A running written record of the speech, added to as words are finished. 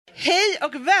Hej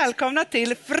och välkomna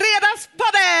till Fredagspodden!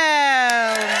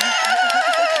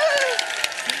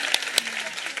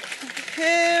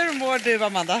 Hur mår du,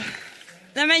 Amanda?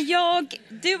 Nej, men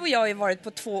du och jag har ju varit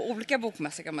på 2 olika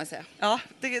bokmässor, kan man säga. Ja,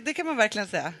 det kan man verkligen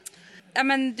säga. Ja,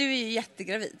 men du är ju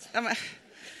jättegravid. Ja, men...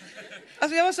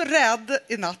 Alltså jag var så rädd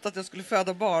i natt att jag skulle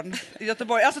föda barn i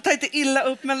Göteborg. Alltså ta inte illa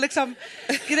upp, men liksom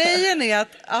grejen är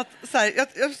att så här,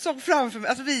 jag såg framför mig,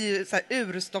 alltså vi är ju så här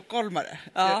urstockholmare.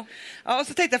 Ja. Ja, och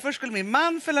så tänkte jag först skulle min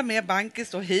man följa med bankis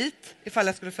då hit ifall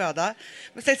jag skulle föda.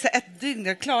 Men så tänkte jag, ett dygn,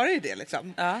 jag klarar ju det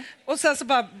liksom. Ja. Och sen så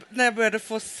bara när jag började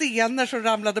få scener som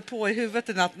ramlade på i huvudet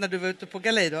i natt när du var ute på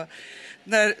galej då.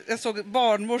 När jag såg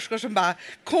barnmorskor som bara,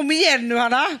 kom igen nu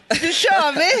Hanna, nu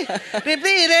kör vi! Det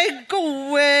blir en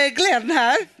god Glenn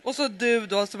här. Och så du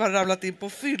då som har ramlat in på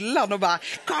fyllan och bara,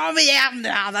 kom igen nu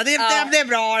Hanna, det blir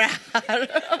bra det här.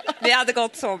 Det hade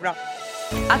gått så bra.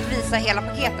 Att visa hela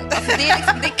paketet. Alltså det, är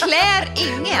liksom, det klär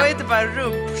ingen. Det var inte bara en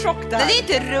rumpchock det här. Det är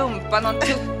inte rumpa, någon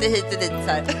tutte hit och dit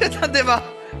så här. Utan det var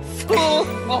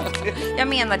full. Jag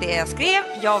menar det jag skrev,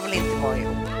 jag vill inte vara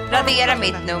ihop. Radera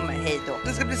mitt nummer, hej då.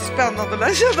 Det ska bli spännande att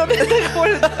lära känna dig.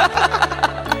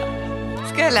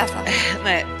 Ska jag läsa?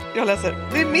 Nej, jag läser.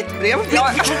 Det är mitt brev.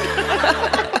 Ja.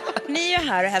 Ni är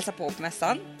här och hälsar på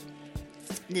mässan.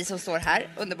 Ni som står här,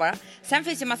 underbara. Sen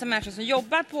finns det en massa människor som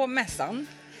jobbar på mässan.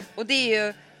 Och det är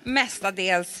ju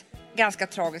mestadels ganska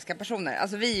tragiska personer.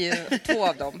 Alltså vi är ju 2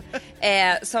 av dem.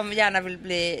 Som gärna vill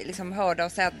bli liksom, hörda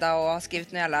och sedda och har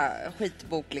skrivit en jävla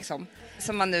skitbok liksom.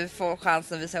 Som man nu får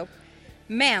chansen att visa upp.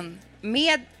 Men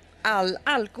med all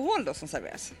alkohol då som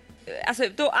serveras. Alltså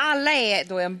då alla är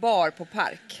då en bar på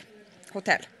Park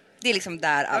hotell. Det är liksom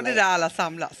där alla det är där alla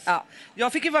samlas. Ja.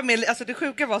 Jag fick ju vara med, alltså det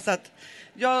sjuka var så att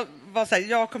jag var så här,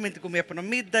 jag kommer inte gå med på någon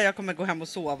middag, jag kommer gå hem och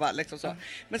sova liksom så.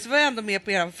 Men så var jag ändå med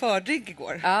på er fördrink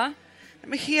igår. Ja.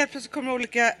 Men helt plötsligt kommer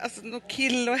olika, alltså någon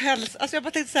kill och hälsa. Alltså jag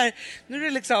bara tänkte så här, nu är det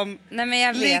liksom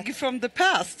ligg from the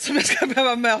past som jag ska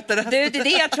behöva möta det här. Det är det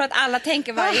jag tror att alla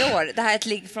tänker varje år. Det här är ett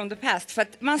ligg from the past. För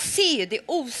att man ser ju, det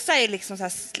osar ju liksom så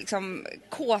här, liksom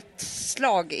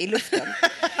kåtslag i luften.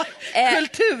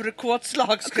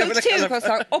 Kulturkåtslag skulle jag vilja kalla det.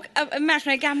 Kulturkåtslag. Och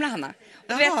människorna är gamla, Hanna.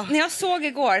 Och vet, när jag såg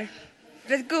igår,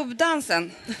 vet,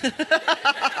 gubbdansen.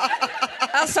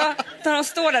 Alltså, när de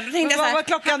står där, då tänkte jag så här, vad var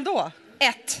klockan då?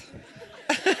 1.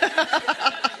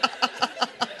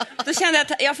 Då kände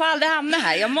jag att jag får aldrig hamna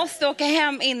här. Jag måste åka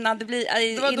hem innan det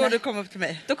blir... Det var då du kom upp till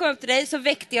mig. Då kom jag upp till dig, så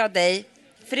väckte jag dig.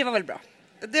 För det var väl bra?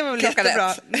 Det var väl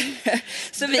jättebra.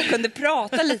 Så vi kunde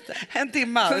prata lite. En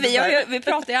timme. För vi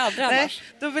pratar ju aldrig annars.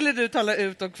 Då ville du tala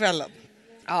ut om kvällen.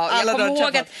 Ja, jag kommer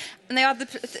ihåg att när jag hade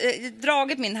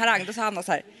dragit min harang, då sa Hanna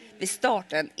så här, vi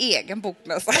startar en egen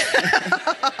bokmässa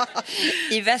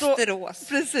i Västerås. Så,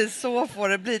 precis, så får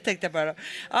det bli, tänkte jag bara.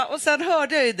 Ja, och sen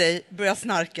hörde jag ju dig börja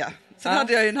snarka. Sen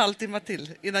hade jag ju en halvtimme till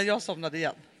innan jag somnade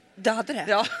igen. Du hade det?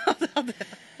 Ja, det hade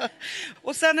jag.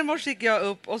 Och sen i morse gick jag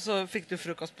upp och så fick du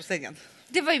frukost på sängen.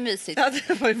 Det var ju mysigt. Ja,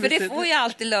 det var ju mysigt. För det får ju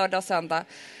alltid lördag och söndag.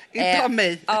 Inte av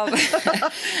mig. Och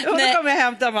då kom jag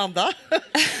hem till Amanda.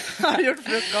 Har gjort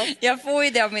frukost. Jag får ju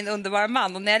det av min underbara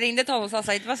man. Och när jag ringde till honom och sa att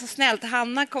det var så snällt.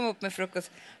 Hanna kom upp med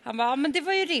frukost. Han bara, ja, men det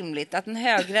var ju rimligt att en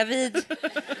höggravid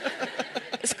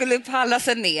skulle palla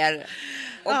sig ner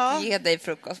och ge dig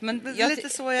frukost. Men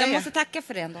jag måste tacka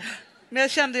för det ändå. Men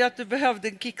jag kände ju att du behövde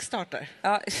en kickstarter.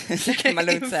 Ja, det kan man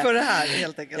lugnt säga. För det här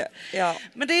helt enkelt. Ja.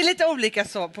 Men det är lite olika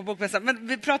så på bokmässan. Men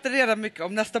vi pratade redan mycket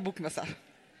om nästa bokmässa.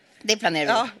 Det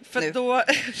planerar vi för nu. Då,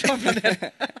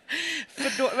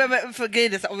 för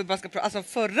grejen är så, om vi bara ska prata, alltså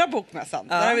förra bokmässan,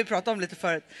 där har vi pratat om lite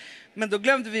förut. Men då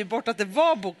glömde vi bort att det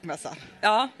var bokmässa.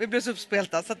 Ja. Vi blev så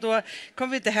uppspelta, så att då kom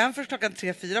vi inte hem först klockan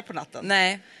 3-4 på natten.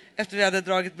 Nej. Efter vi hade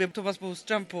dragit med Thomas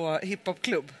Boström på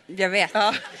hiphopklubb. Jag vet.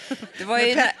 Ja. Det var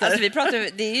ju alltså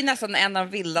det är ju nästan en av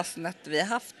vildaste nätter vi har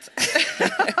haft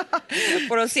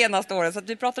på de senaste åren, så att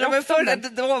vi pratade ofta om det.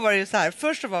 Då var det ju så här,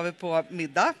 först så var vi på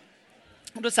middag.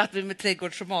 Och då satt vi med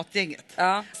trädgårds- och matgänget.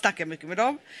 Ja. Snackade mycket med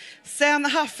dem. Sen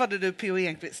haffade du P.O.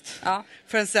 Enquist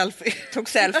för en selfie. Tog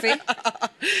selfie.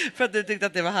 För att du tyckte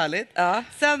att det var härligt. Ja.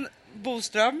 Sen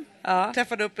Boström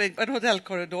träffade upp en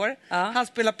hotellkorridor. Ja. Han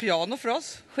spelade piano för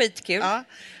oss. Skitkul. Ja.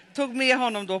 Tog med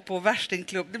honom då på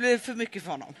värstingklubb. Det blev för mycket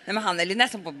för honom. Nej, men han är ju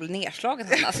nästan på att bli nedslagen.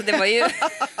 Alltså, det var ju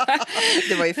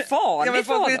det var ju farligt. Ja, men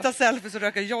folk ville ta selfies och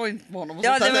röka joint med honom. Och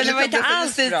ja, det var inte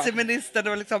alls bra. Justitieministern, det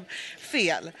var liksom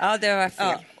fel. Ja, det var fel.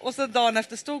 Ja. Och så dagen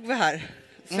efter stod vi här,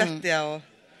 svettiga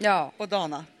och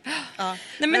Dana. Ja.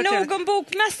 Nej, men nog om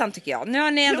bokmässan tycker jag. Nu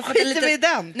har ni ändå fått lite... vi i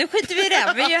den. Nu skiter vi i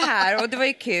den. Vi är ju här och det var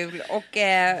ju kul. Och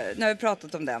nu har vi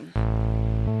pratat om den.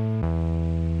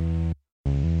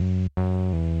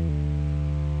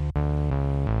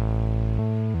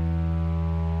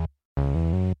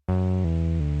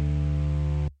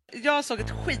 jag såg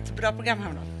ett skitbra program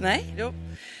häromdagen. Nej? Jo.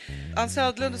 Ann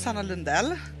Södlund och Hannah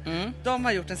Widell, de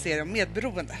har gjort en serie om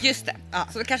medberoende. Just det, Ja.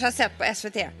 så du kanske har sett på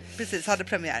SVT. Precis, hade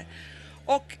premiär.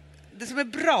 Och det som är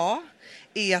bra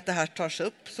är att det här tas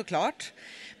upp, såklart.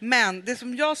 Men det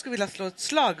som jag skulle vilja slå ett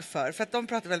slag för att de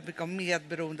pratar väldigt mycket om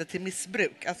medberoende till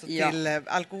missbruk, alltså till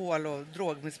alkohol- och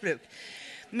drogmissbruk.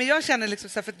 Men jag känner liksom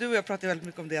så här, för att du och jag pratar väldigt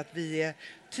mycket om det, att vi är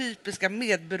typiska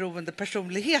medberoende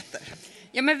personligheter.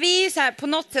 Ja, men vi är ju så här, på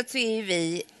något sätt så är ju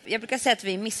vi, jag brukar säga att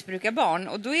vi är missbrukarbarn,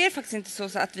 och då är det faktiskt inte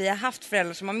så att vi har haft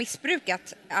föräldrar som har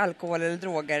missbrukat alkohol eller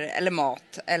droger eller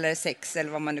mat eller sex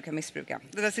eller vad man nu kan missbruka.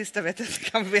 Det där sista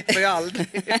vet jag aldrig.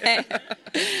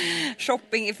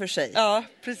 Shopping i och för sig. Ja,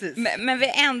 precis. Men vi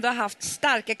har ändå haft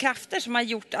starka krafter som har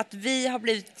gjort att vi har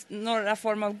blivit några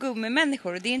form av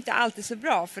gummimänniskor, och det är inte alltid så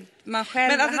bra för man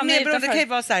själv. Men att medberoende utanför. kan ju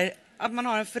vara så här, att man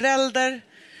har en förälder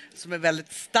som är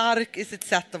väldigt stark i sitt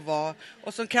sätt att vara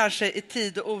och som kanske i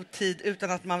tid och otid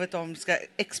utan att man vet om ska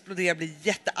explodera, bli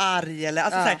jättearg eller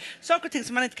alltså så här, saker och ting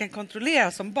som man inte kan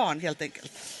kontrollera som barn helt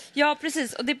enkelt. Ja,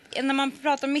 precis. Och när man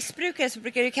pratar om missbrukare så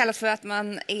brukar det kallas för att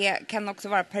man kan också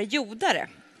vara periodare.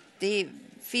 Det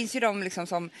finns ju de liksom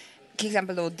som till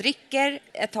exempel då dricker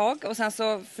ett tag och sen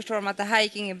så förstår de att det här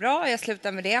gick inget bra, jag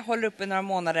slutar med det, håller upp i några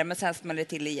månader men sen smäller det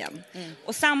till igen.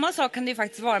 Och samma sak kan det ju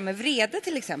faktiskt vara med vrede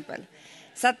till exempel.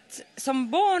 Så att som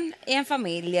barn i en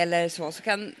familj eller så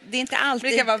kan det inte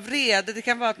alltid... Det kan vara vrede, det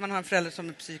kan vara att man har en förälder som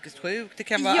är psykiskt sjuk. Det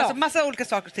kan vara alltså massa olika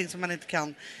saker och ting som man inte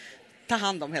kan ta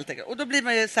hand om helt enkelt. Och då blir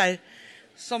man ju så här,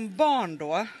 som barn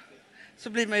då, så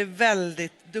blir man ju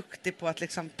väldigt duktig på att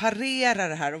liksom parera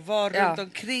det här och vara runt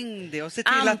omkring det och se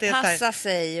till att det är så här, anpassa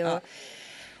sig.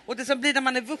 Och det som blir när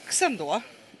man är vuxen då,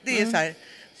 det är så här,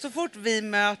 så fort vi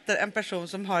möter en person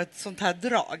som har ett sånt här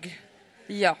drag,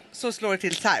 så slår det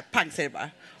till så här, pang säger det bara.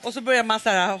 Och så börjar man så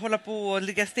här, hålla på och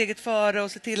ligga steget före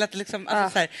och se till att det liksom,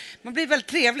 alltså så här, man blir väldigt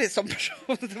trevlig som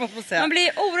person, det måste man säga. Man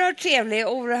blir oerhört trevlig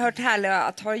och oerhört härlig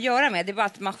att ha att göra med. Det är bara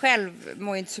att man själv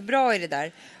mår inte så bra i det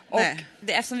där. Och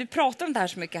eftersom vi pratar om det här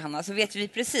så mycket, Hanna, så vet vi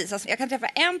precis. Alltså, jag kan träffa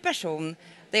en person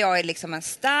där jag är liksom en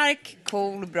stark,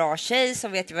 cool, bra tjej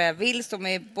som vet vad jag vill, står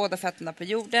med båda fötterna på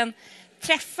jorden.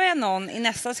 Träffar jag någon i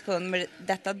nästa sekund med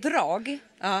detta drag,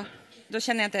 då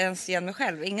känner jag inte ens igen mig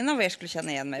själv. Ingen av er skulle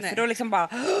känna igen mig. För då liksom bara,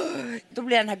 då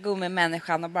blir den här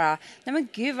gummimänniskan och bara, nej men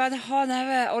gud vad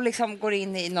nej, och liksom går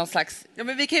in i någon slags... Ja,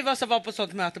 men vi kan ju vara på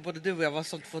sånt möte, både du och jag var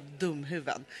sånt för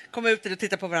dumhuvuden. Komma ut och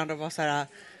titta på varandra och vara så här,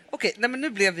 okej, nej men nu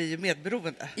blev vi ju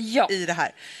medberoende i det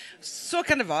här. Så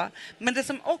kan det vara. Men det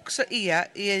som också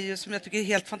är ju som jag tycker är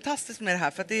helt fantastiskt med det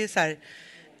här, för att det är så här,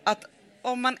 att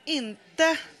om man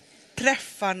inte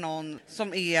träffar någon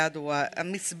som är då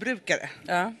en missbrukare,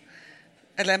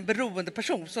 eller en beroende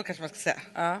person, så kanske man ska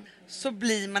säga, så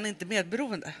blir man inte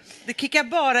medberoende. Det kickar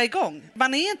bara igång.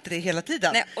 Man är inte det hela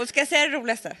tiden. Nej, och ska jag säga det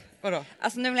roligaste? Vadå?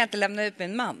 Alltså nu vill jag inte lämna ut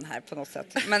min man här på något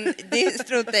sätt. Men det är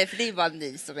strunt i, för det är bara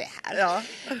ni som är här. Ja.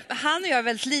 Han och jag är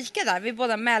väldigt lika där. Vi är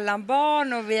båda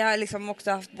mellanbarn och vi har liksom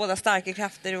också haft båda starka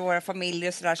krafter i våra familjer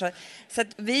och sådär. Så att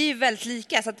vi är väldigt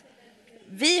lika. Så att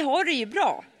vi har det ju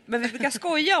bra. Men vi brukar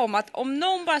skoja om att om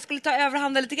någon bara skulle ta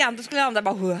överhanden lite grann, då skulle andra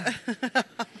bara...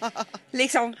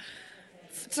 liksom...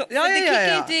 Så, det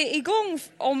kickar inte igång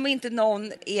om inte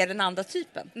någon är den andra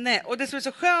typen. Nej, och det som är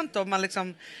så skönt då, man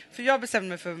liksom, för jag bestämde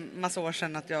mig för massa år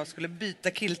sedan att jag skulle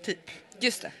byta killtyp.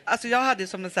 Just det. Alltså jag hade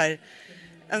som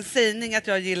en sägning att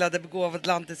jag gillade begåvade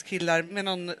atlantisk-killar med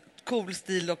någon cool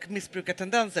stil och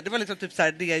missbrukartendenser. Det var liksom typ så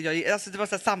här det jag, alltså det var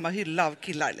så här samma hylla av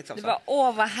killar liksom. Det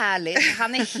var vad härligt.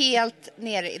 Han är helt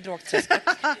nere i drogträsket.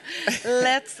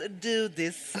 Let's do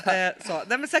this. Så.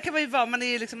 Nej, men så kan man ju vara, man är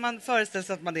ju liksom, man föreställer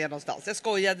sig att man är någonstans. Jag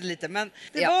skojade lite, men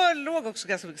det låg också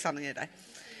ganska mycket sanning i det där.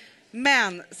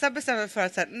 Men sen bestämde jag för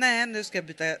att säga, nej, nu ska jag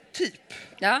byta typ.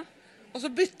 Ja. Och så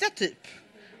bytte jag typ.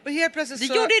 Och helt plötsligt du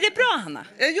gjorde det bra, Hanna.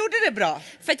 Jag gjorde det bra.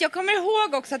 För att jag kommer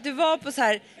ihåg också att du var på så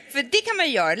här, för det kan man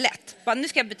ju göra lätt. Bara, nu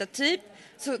ska jag byta typ.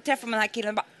 Så träffar man den här killen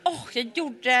och bara, jag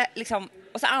gjorde liksom,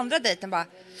 och så andra dejten bara,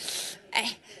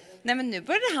 nej men nu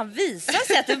började han visa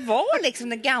sig att det var liksom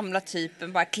den gamla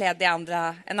typen, bara klädd i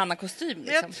en annan kostym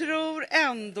liksom. Jag tror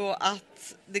ändå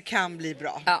att det kan bli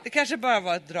bra. Ja. Det kanske bara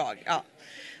var ett drag. Ja.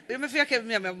 Men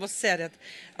för jag måste säga det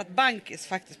att Bankis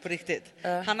faktiskt på riktigt,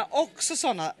 han har också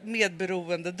såna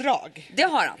medberoende drag. Det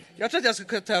har han. Jag tror att jag skulle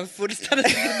kunna ta över fullständigt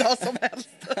vilken dag som helst.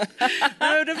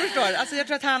 Men du förstår, alltså jag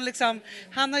tror att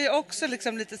han har ju också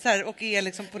liksom lite så här och är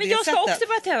liksom på det sättet. Men jag ska också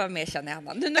börja tävla mer, känner jag,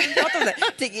 Hanna. Nu när vi pratar om det.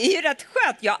 Det är ju rätt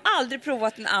skönt. Jag har aldrig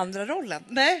provat den andra rollen.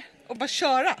 Nej, och bara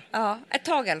köra. Ja, ett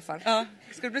tag i alla fall. Ja.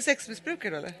 Ska du bli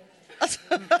sexmissbrukare då, eller? Alltså,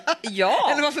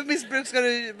 ja. Eller varför missbruk ska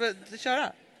du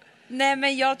köra? Nej,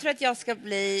 men jag tror att jag ska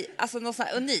bli något sånt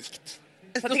här unikt.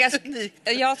 Så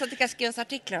att det kan skrivas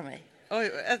artiklar om mig.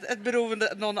 Oj, ett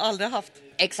beroende någon aldrig haft.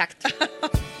 Exakt.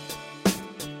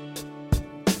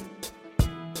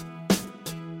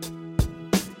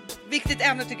 Viktigt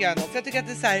ämne tycker jag ändå. För jag tycker att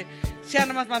det är så här,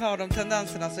 känner man att man har de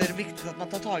tendenserna så är det viktigt att man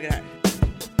tar tag i det här.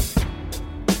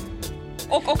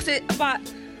 Och också bara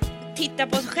titta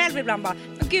på sig själv ibland bara,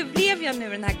 men gud, lever jag nu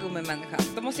den här gummimänniskan?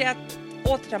 Då måste jag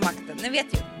återta makten, ni vet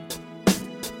ju.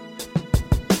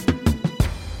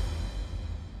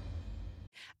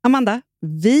 Amanda,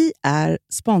 vi är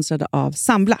sponsrade av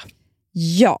Sambla.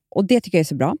 Ja, och det tycker jag är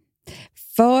så bra.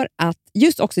 För att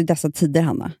just också i dessa tider,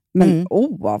 Hanna, men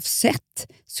oavsett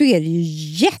så är det ju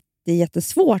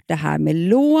jättesvårt det här med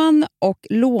lån och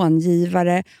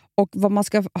långivare och vad man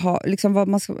ska ha, liksom vad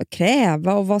man ska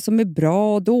kräva och vad som är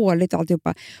bra och dåligt och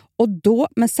alltihopa. Och då,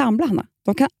 men Sambla, Hanna,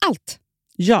 de kan allt.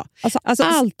 Ja, alltså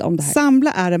allt om det här.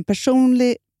 Sambla är en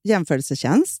personlig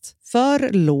jämförelsetjänst för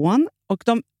lån och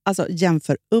de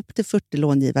jämför upp till 40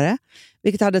 långivare,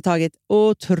 vilket hade tagit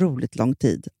otroligt lång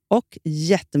tid och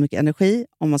jättemycket energi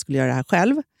om man skulle göra det här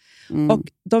själv. Och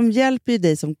de hjälper ju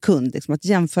dig som kund liksom, att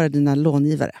jämföra dina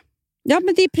långivare. Ja,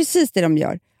 men det är precis det de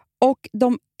gör. Och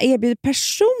de erbjuder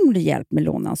personlig hjälp med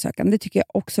låneansökan. Det tycker jag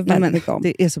också väldigt mycket om.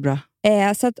 Det är så bra.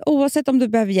 Så att oavsett om du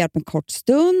behöver hjälp en kort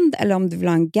stund eller om du vill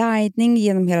ha en guidning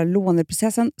genom hela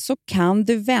låneprocessen så kan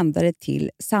du vända dig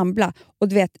till Sambla. Och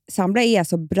du vet, Sambla är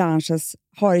alltså branschens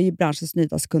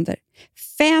nyaste kunder.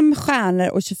 5 stjärnor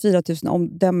och 24 000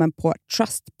 omdömen på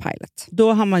Trustpilot.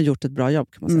 Då har man gjort ett bra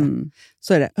jobb kan man säga.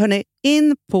 Så är det. Hörrni,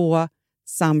 in på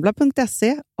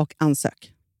sambla.se och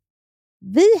ansök.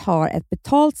 Vi har ett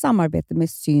betalt samarbete med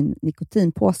Syn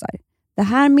nikotinpåsar. Det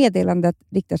här meddelandet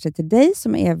riktar sig till dig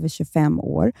som är över 25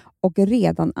 år och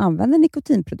redan använder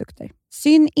nikotinprodukter.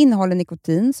 Syn innehåller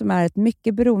nikotin som är ett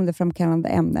mycket beroendeframkallande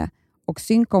ämne och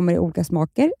Syn kommer i olika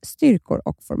smaker, styrkor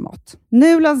och format.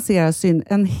 Nu lanserar Syn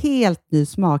en helt ny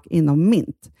smak inom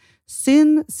mint.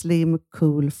 Syn Slim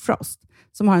Cool Frost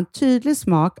som har en tydlig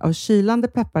smak av kylande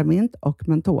pepparmint och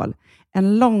mentol.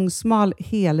 En långsmal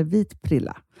helvit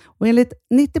prilla. Och enligt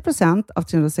 90% av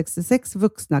 366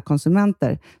 vuxna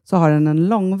konsumenter så har den en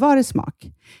långvarig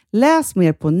smak. Läs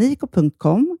mer på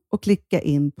niko.com och klicka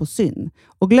in på Syn.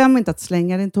 Och glöm inte att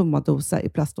slänga din tomma dosa i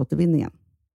plaståtervinningen.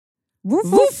 Woof,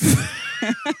 woof.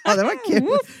 Ja, det var kul.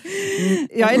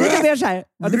 Jag är lite mer så här.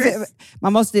 Ja,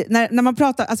 man måste, när man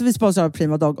pratar, alltså vi sponsrar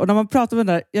Prima Dog och när man pratar med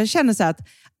den där, jag känner så här att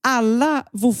alla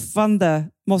woofande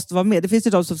måste vara med. Det finns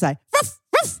ju de som säger woof,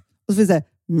 woof, och så finns det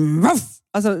woof.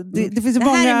 Alltså, det finns ju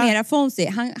många... här är mera Fonzie.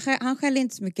 Han skäller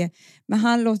inte så mycket, men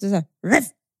han låter så här woof,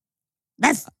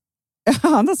 woof.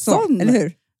 Han har sån. Eller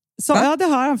hur? Så, ja, det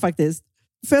har han faktiskt.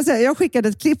 Får jag säga, jag skickade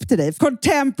ett klipp till dig.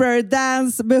 Contemporary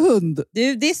dance med hund.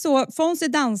 Du, det är så Fonzie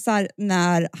dansar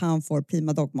när han får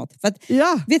Prima Dog-mat. För att,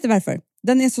 ja. Vet du varför?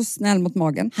 Den är så snäll mot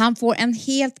magen. Han får en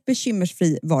helt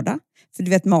bekymmersfri vardag. För du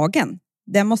vet, magen,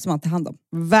 den måste man ta hand om.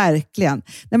 Verkligen.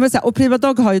 Nej, men så här, och Prima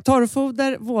Dog har ju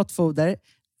torrfoder, våtfoder,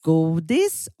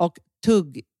 godis och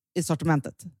tugg i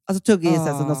sortimentet. Alltså tugg är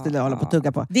som de skulle hålla på att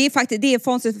tugga på. Det är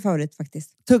Fonzies favorit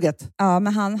faktiskt. Tugget. Ja,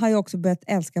 men han har ju också börjat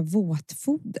älska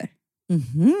våtfoder.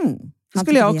 Det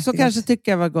skulle jag också kanske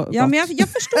tycka var gott. Ja, men jag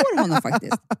förstår honom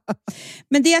faktiskt.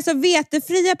 Men det är alltså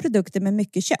vetefria produkter med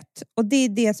mycket kött. Och det är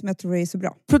det som jag tror är så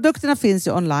bra. Produkterna finns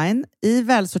ju online, i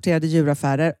välsorterade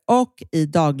djuraffärer och i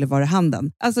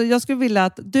dagligvaruhandeln. Alltså jag skulle vilja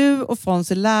att du och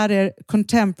Fonzie lär er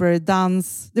contemporary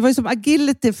dans. Det var ju som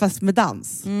agility fast med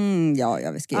dans.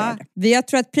 Ja, vi ska göra det. Jag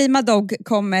tror att Prima Dog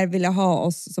kommer vilja ha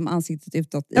oss som ansiktet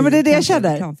utåt. Ja, men det är det jag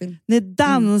känner. Ni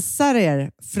dansar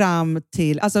er fram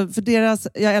till... Alltså för deras...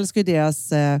 Jag älskar ju deras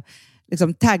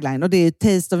liksom tagline och det är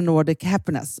Taste of Nordic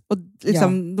Happiness. Och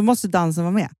liksom, då måste dansen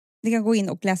vara med. Ni kan gå in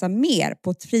och läsa mer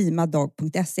på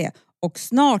primadog.se och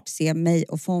snart se mig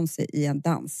och Fonzie i en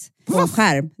dans på en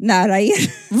skärm nära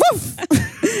er.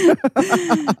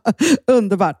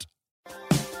 Underbart.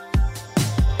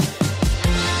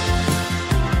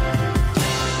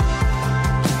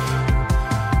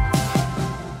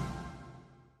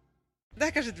 Det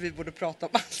här kanske inte vi borde prata om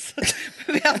alls.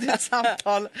 Vi hade ett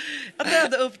samtal. Jag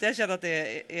dödade upp det, jag känner att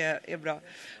det är bra.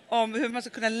 Om hur man ska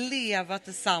kunna leva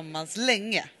tillsammans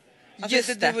länge. Alltså Just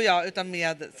inte du och jag, utan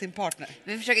med sin partner.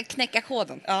 Vi försöker knäcka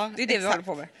koden. Ja, det är det vi håller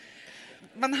på med.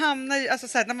 Man hamnar ju, alltså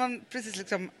så här, när man precis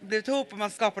liksom blivit ihop och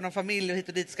man skapar någon familj och hit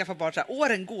och dit och skaffar barn. Så här,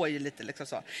 åren går ju lite liksom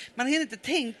så. Man hinner inte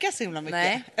tänka så himla mycket.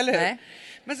 Nej, eller hur? Nej.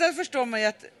 Men sen förstår man ju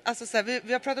att alltså så här,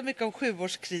 vi har pratat mycket om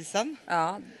 7-årskrisen.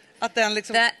 Ja. Att den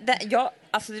liksom...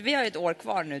 alltså vi har ju ett år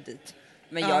kvar nu dit.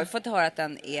 Men jag har fått höra att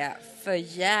den är för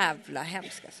jävla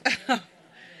hemsk alltså.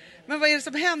 Men vad är det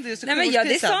som händer just i 7-årskrisen? Nej, men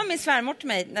det sa min svärmor till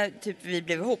mig när typ vi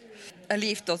blev ihop. Eller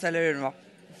gifte oss, eller hur det var.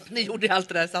 Ni gjorde allt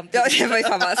det där samtidigt. Ja, det var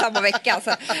ju samma vecka.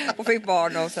 Alltså, och fick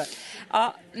barn och så.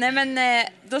 Ja, nej men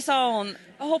då sa hon,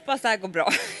 jag hoppas det här går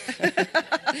bra.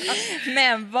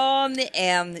 Men vad ni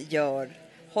än gör,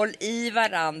 håll i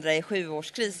varandra i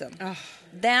 7-årskrisen.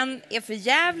 Den är för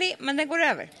jävlig, men den går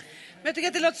över. Men jag tycker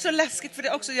att det låter så läskigt för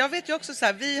det också. Jag vet ju också så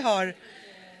här, vi har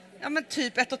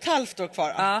typ 1,5 år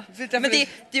kvar. Ja. Men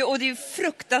det är ju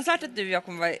fruktansvärt att du och jag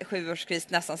kommer vara i 7-årskris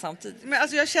nästan samtidigt. Men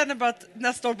alltså jag känner bara att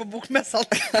nästa år på Bokmässan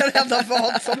kan hända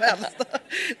vad som helst.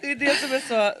 Det är det som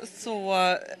är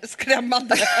så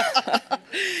skrämmande.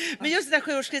 Men just den där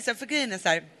 7-årskrisen, för grejen är så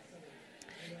här,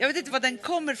 jag vet inte vad den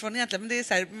kommer ifrån egentligen, men det är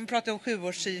så här, man pratar om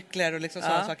 7-årscykler och liksom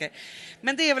sådana saker.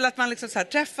 Men det är väl att man liksom så här,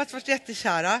 träffats, varit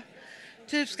jättekära,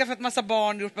 typ skaffat massa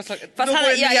barn, gjort massa saker. Då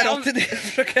går det neråt till det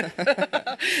för att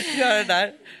göra det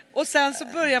där. Och sen så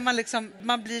börjar man liksom,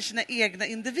 man blir sina egna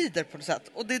individer på något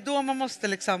sätt. Och det är då man måste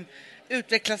liksom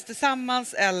utvecklas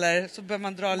tillsammans, eller så bör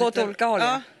man dra gå lite... åt olika håll.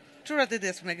 Ja, tror du att det är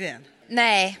det som är grejen?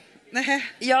 Nej.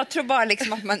 Jag tror bara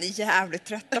liksom att man är jävligt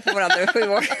trötta på varandra i 7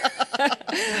 år.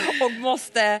 Och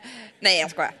måste... Nej,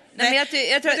 jag skojar. Nej, men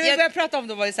jag tror det jag pratade om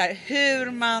då var ju så här,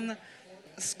 hur man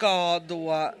ska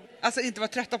då... Alltså inte vara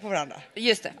trötta på varandra.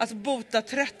 Just det. Alltså bota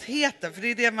tröttheten, för det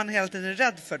är det man hela tiden är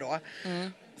rädd för då.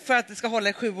 För att det ska hålla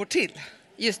i 7 år till.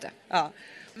 Just det. Ja.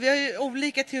 Vi har ju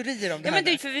olika teorier om det här.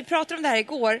 Men för vi pratade om det här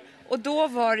igår. Och då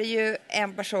var det ju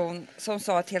en person som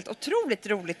sa ett helt otroligt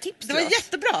roligt tips. Det var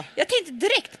jättebra. Jag tänkte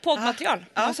direkt poddmaterial.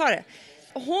 Hon sa det.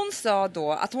 Hon sa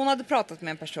då att hon hade pratat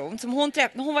med en person som hon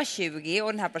träffade när hon var 20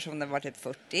 och den här personen var typ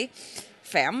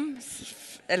 45.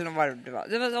 Eller vad det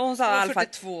var. Hon sa i alla fall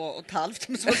 42,5,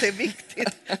 men så det är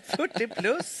viktigt. 40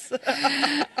 plus.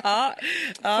 Ja,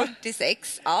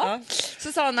 46. Ja.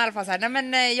 Så sa hon i alla fall så här, nej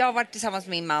men jag har varit tillsammans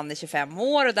med min man i 25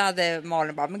 år och då hade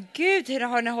Malin bara, men gud, hur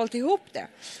har ni hållit ihop det?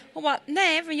 Hon bara,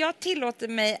 nej, men jag tillåter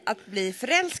mig att bli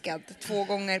förälskad 2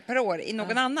 gånger per år i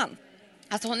någon annan.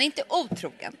 Alltså hon är inte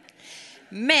otrogen.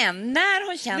 Men när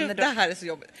hon känner då... Det här är så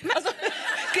jobbigt. Alltså,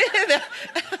 gud,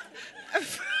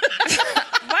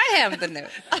 vad händer nu?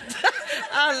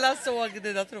 Alla såg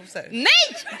dina trosor. Nej!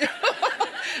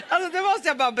 Alltså det måste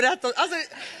jag bara berätta. Alltså,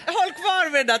 håll kvar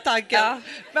med den där tanken. Ja.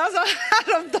 Men alltså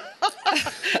häromdagen,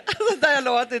 alltså där jag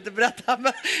lovat inte berätta,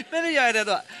 men nu gör jag det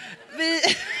då.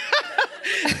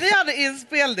 Vi hade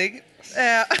inspelning. Det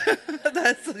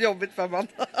här är så jobbigt för man.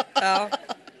 Ja.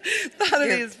 Då hade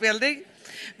vi inspelning.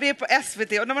 Vi är på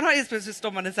SVT och när man har inspelning så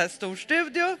står man i en så här stor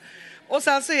studio. Och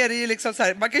sen så är det ju liksom så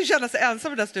här, man kan ju känna sig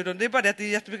ensam i den studion. Det är bara det att det är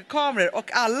jättemycket kameror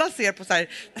och alla ser på så här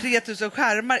 3000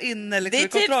 skärmar inne liksom i kontrollrummet.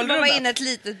 Det är typ som att vara inne i ett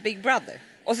litet Big Brother.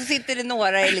 Och så sitter det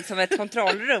några i liksom ett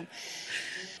kontrollrum.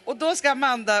 Och då ska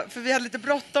Amanda, för vi har lite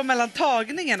bråttom mellan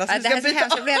tagningarna. Så det här är så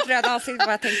hemskt, jag blir helt röd ansikte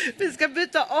bara jag tänkte. Vi ska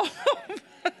byta om.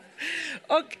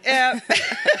 Och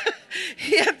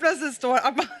helt plötsligt står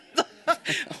Amanda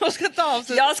och ska ta av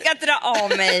sig. Jag ska dra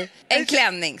av mig en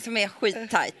klänning som är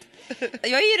skittajt.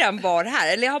 Jag är ju redan bar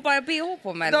här, eller jag har bara BH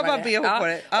på mig. Du har bara BH på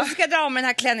dig. Och så ska jag dra av mig den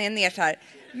här klänningen ner så här.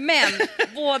 Men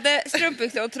både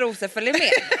strumpbyxor och trosor följer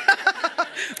med.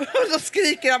 Och då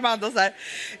skriker Amanda så här,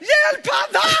 hjälp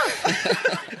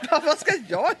Hanna! Vad ska jag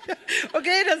göra? Och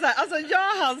grejen är så här, alltså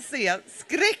jag hann se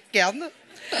skräcken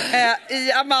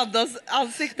i Amandas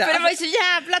ansikte. För det var ju så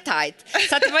jävla tajt.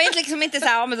 Så att det var liksom inte så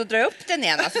här, men då drar jag upp den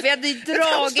igen. Alltså, för jag hade ju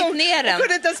dragit ner den. Du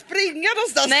kunde inte springa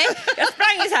någonstans. Nej, jag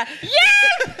sprang så här,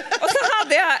 hjälp! Och så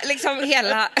hade jag liksom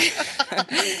hela...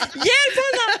 Hjälp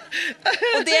Hanna!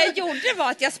 Och det jag gjorde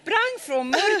var att jag sprang från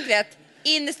mörkret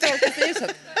in i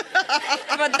strålkastarljuset.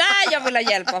 Det var där jag ville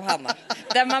ha hjälp av Hanna.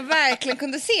 Där man verkligen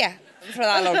kunde se från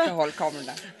alla olika håll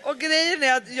kamerorna. Och grejen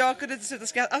är att jag kunde inte sluta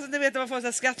skratta. Alltså ni vet, man får en sån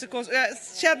här skrattpsykos. Och jag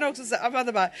känner också så här,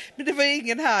 Amanda bara, men det var ju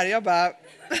ingen här. Jag bara,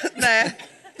 nej.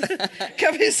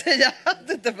 Kan vi säga att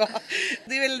det inte var.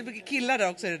 Det är väldigt mycket killar där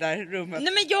också i det där rummet.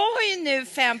 Nej, men jag har ju nu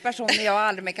 5 personer jag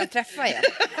aldrig mer kan träffa igen.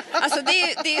 Alltså det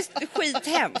är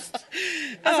skithemskt.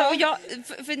 Alltså, och jag,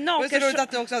 för naken... Det är så roligt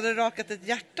att du också hade rakat ett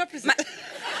hjärta precis. Men...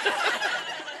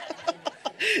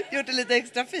 Gjort det lite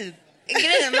extra fint.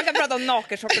 Grejen, man kan prata om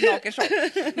nakenchock och nakenchock.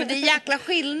 Men det är jäkla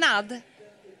skillnad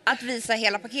att visa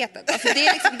hela paketet. Alltså det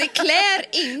är liksom, det klär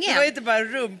ingen. Det var inte bara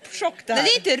rumpchock det här.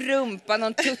 Nej, det är inte rumpa,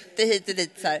 någon tutte hit och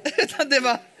dit så här. Utan det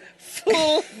var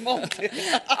full monty.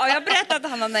 Ja, jag berättade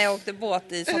Hanna när jag åkte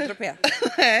båt i Saint-Tropez.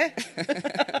 Nej.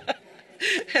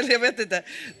 Eller jag vet inte.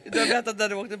 Du har berättat när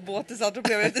du åkte båt i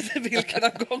Saint-Tropez. Jag vet inte vilka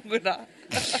av gångerna.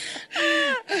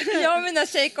 Jag och mina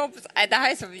tjejkompisar. Nej, det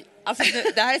här är så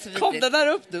det här är så vidrigt. Kom den där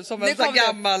upp nu som en sån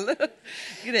gammal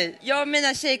grej. Jag och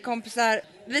mina tjejkompisar,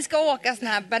 vi ska åka sån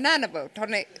här banana boat. Har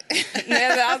ni?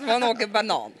 Alltså man åker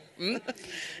banan.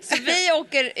 Så vi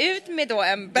åker ut med då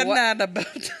en båt.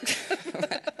 Bananaboat.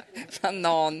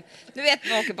 Banan. Du vet,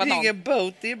 man åker banan. Det är ingen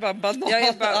boat, det är bara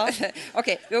banan.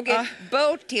 Okej, vi åker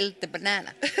boat till the banana.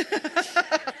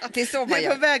 Det är så man gör. Vi är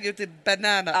gör. på väg ut till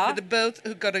banana. With the boat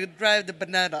who gonna drive the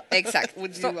banana. Exakt.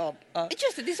 With you on.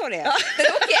 Just det är så det är. Den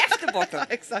åker efter båten.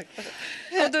 Exakt.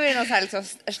 Och då är det någon så här liksom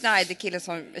Schneider-kille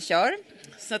som kör.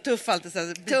 Så tuff alltid,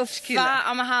 så Tuffa,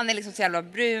 ja, men han är liksom så jävla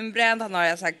brunbränd. Han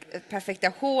har så här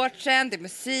perfekta shortsen. Det är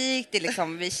musik, det är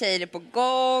liksom vi tjejer på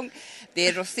gång. Det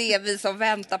är rosévin som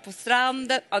väntar på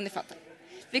stranden. Ja, ni fattar.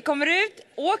 Vi kommer ut,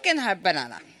 åker den här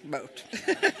banana boat.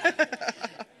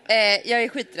 Jag är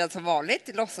skiträdd som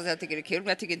vanligt. Låtsas att jag tycker det är kul, men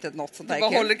jag tycker inte att något sånt här är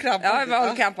kul. Håller krampaktigt. Ja, jag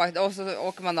håller krampaktigt. Och så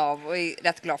åker man av och är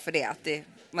rätt glad för det. Att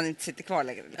man inte sitter kvar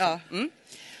längre. Liksom. Ja.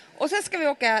 Och sen ska vi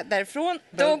åka därifrån.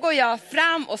 Då går jag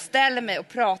fram och ställer mig och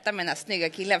pratar med den här snygga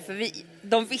killen. För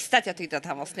de visste att jag tyckte att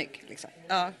han var snygg. Liksom.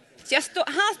 Ja. Så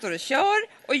han står och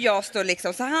kör och jag står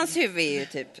liksom, så hans huvud är ju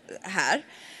typ här.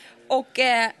 Och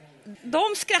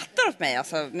de skrattar åt mig,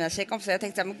 alltså mina tjejkompisar. Jag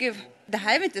tänkte så här, men gud, det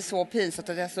här är väl inte så pinsamt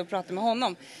att jag står och pratar med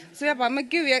honom. Så jag bara, men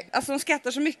gud, alltså de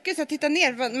skrattar så mycket så jag tittar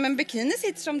ner. Men bikini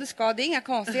sitter som det ska, det är inga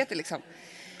konstigheter liksom.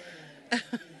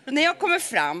 När jag kommer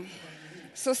fram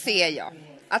så ser jag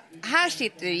att här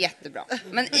sitter det jättebra.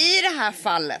 Men i det här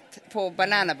fallet på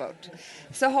Banana Boat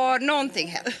så har någonting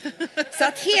hänt. Så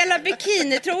att hela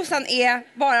bikinitrosan är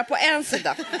bara på en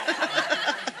sida.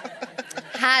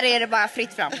 Här är det bara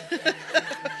fritt fram.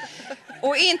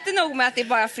 Och inte nog med att det är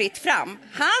bara fritt fram.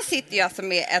 Han sitter ju alltså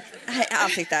med ett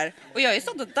ansikte där. Och jag har ju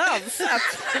stått och dansat.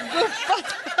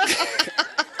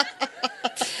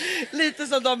 Lite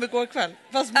som de igår kväll.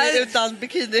 Fast utan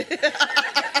bikini.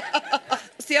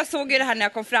 Så jag såg ju det här när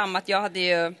jag kom fram att jag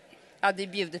hade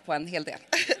bjudit på en hel del.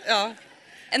 Ja.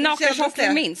 En nakenchock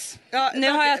minns. Ja, nu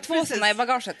har jag 2 sådana i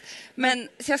bagaget. Men,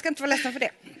 så jag ska inte vara ledsen för det.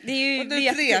 Det är ju, och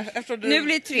nu 3. Nu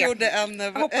blir det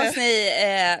 3. Hoppas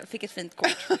ni fick ett fint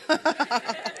kort.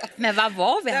 Men vad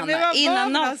var vi, Hanna?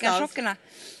 Innan nakenchockerna.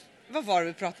 Vad var det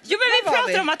vi pratade om? Jo, men vi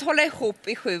pratade om att hålla ihop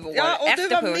i 7 år. Ja, och efter du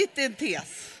var 7. mitt i en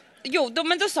tes. Jo,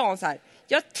 men då sa hon så här.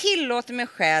 Jag tillåter mig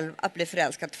själv att bli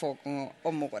förälskad 2 gånger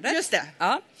om året. Just det.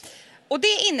 Ja. Och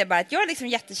det innebär att jag är liksom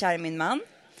jättekär i min man.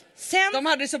 Sen... De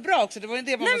hade det så bra också, det var ju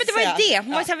det man Nej, men det säga. var ju det.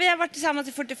 Hon var så här, vi har varit tillsammans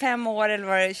i 45 år eller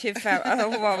var det 25? Alltså,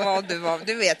 hon var,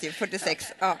 du vet ju, 46.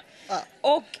 Ja.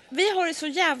 Och vi har det så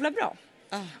jävla bra.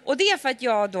 Och det är för att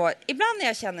jag då, ibland när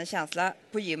jag känner en känsla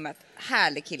på gymmet,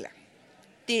 härlig kille.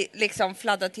 Det liksom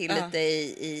fladdrar till lite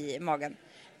i magen.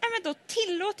 Nej, men då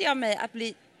tillåter jag mig att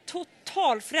bli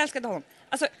total förälskad av honom.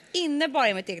 Alltså inne bara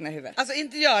i mitt egna huvud. Alltså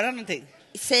inte göra någonting.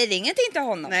 Säger ingenting till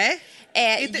honom. Nej.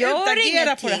 Inte gör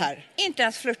ingenting på det här. Inte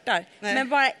ens flirtar. Nej. Men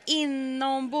bara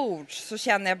inombords så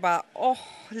känner jag bara,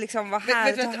 liksom vad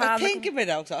härligt. Vet vad jag tänker med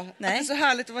det också? Nej. Att det är så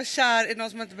härligt att vara kär i någon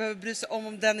som man inte behöver bry sig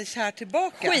om den är kär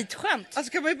tillbaka. Skitskönt.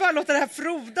 Alltså kan man ju bara låta det här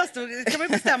frodas. Då kan man ju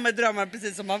bestämma i drömmar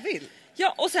precis som man vill.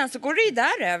 Ja, och sen så går det ju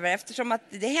däröver eftersom att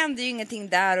det händer ju ingenting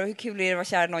där och hur kul är det att vara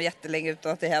kär någon jättelänge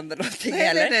utan att det händer någonting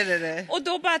heller. Nej. Och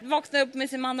då bara vakna upp med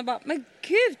sin man och bara, men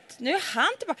gud, nu är han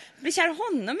tillbaka. Bli kär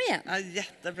honom igen. Ja,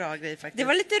 jättebra grej faktiskt. Det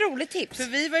var lite roligt tips. För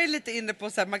vi var ju lite inne på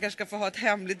att man kanske ska få ha ett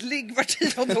hemligt ligg var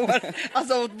 10:e år.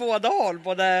 Alltså åt båda håll,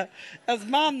 både ens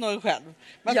man och en själv.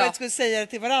 Man inte skulle säga det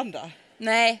till varandra.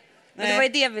 Nej. Men det var ju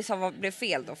det vi sa blev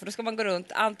fel då. För då ska man gå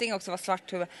runt, antingen också vara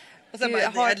svart huvud. Och sen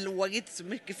jag låg inte så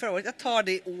mycket förra året. Jag tar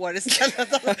det i år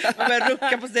istället. Man börjar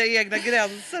rucka på sina egna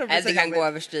gränser. Nej, det kan gå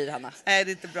överstyr, Hanna. Nej,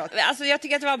 det är inte bra. Alltså, jag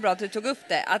tycker att det var bra att du tog upp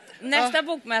det. Att nästa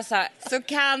bokmässa så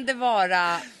kan det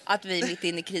vara att vi är mitt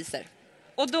inne i kriser.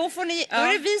 Och då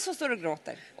är det vi som står och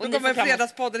gråter. Och då kommer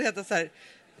Fredagspodden heta så här: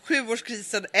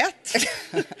 7-årskrisen 1,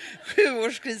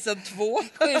 7-årskrisen 2,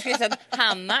 7-årskrisen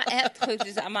Hanna 1,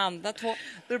 7-årskrisen Amanda 2.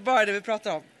 Det är bara det vi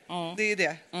pratar om. Det är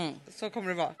det. Så kommer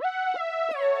det vara.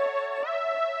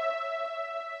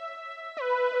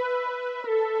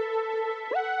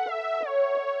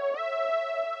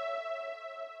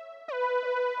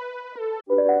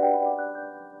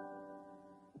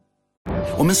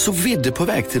 Om en sous vide är på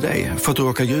väg till dig för att du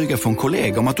råkar ljuga för en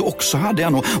kollega om att du också hade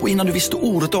en och innan du visste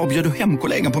ordet av bjöd du hem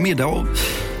kollegan på middag och...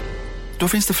 Då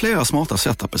finns det flera smarta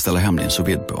sätt att beställa hem din sous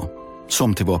vide på.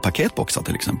 Som till våra paketboxar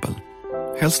till exempel.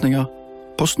 Hälsningar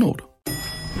Postnord.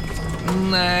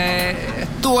 Nej.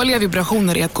 Dåliga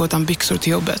vibrationer är att gå utan byxor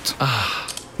till jobbet.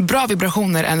 Bra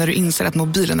vibrationer är när du inser att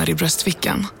mobilen är i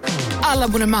bröstfickan. Alla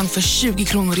abonnemang för 20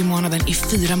 kronor i månaden i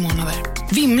 4 månader.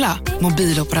 Vimla,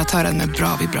 mobiloperatören med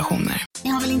bra vibrationer. Ni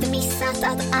har väl inte missat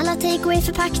att alla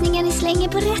takeaway-förpackningar ni slänger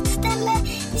på rätt ställe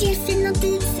ger fina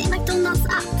deals i McDonalds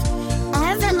app.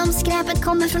 Även om skräpet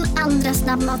kommer från andra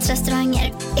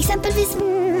snabbmatsrestauranger. Exempelvis...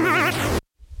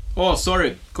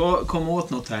 Sorry. Kom åt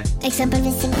något här.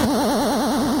 Exempelvis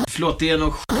Förlåt, det är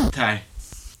något skit här.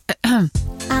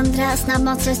 andra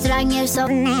snabbmatsrestauranger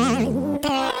som...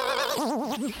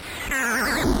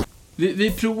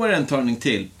 Vi provar en talning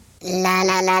till. La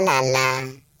la la la la.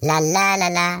 La la la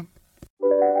la.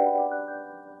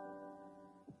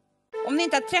 Om ni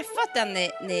inte har träffat den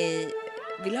ni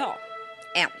vill ha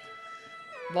än,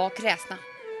 var kräsna.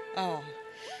 Ja.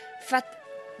 För att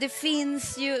det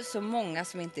finns ju så många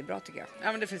som inte är bra, tycker jag.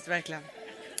 Ja, men det finns det verkligen.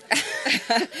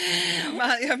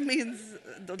 Jag minns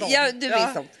dem. Ja,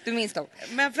 du minns dem.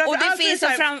 Men och det finns så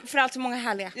här, framförallt så många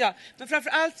härliga. Ja, men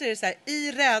framförallt så är det så här,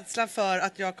 i rädslan för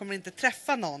att jag kommer inte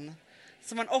träffa någon,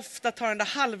 så man ofta tar den där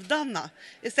halvdanna.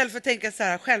 Istället för att tänka så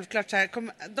här, självklart så här,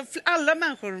 alla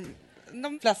människor,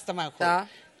 de flesta människor,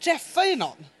 träffar ju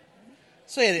någon.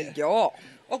 Så är det ju. Ja.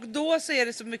 Och då så är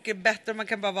det så mycket bättre om man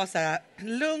kan bara vara så här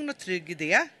lugn och trygg i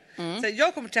det. Så här,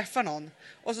 jag kommer träffa någon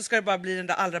och så ska det bara bli den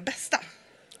där allra bästa.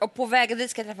 Och på vägen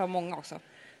dit ska jag träffa många också.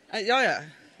 Ja,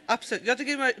 absolut. Jag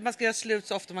tycker man ska göra slut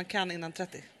så ofta man kan innan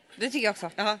 30. Det tycker jag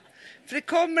också. Ja. För det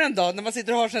kommer en dag när man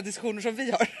sitter och har såna diskussioner som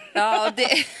vi har. Ja,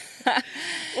 det...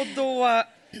 Och då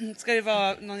ska det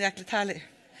vara någon jäkligt härlig.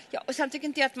 Ja, och sen tycker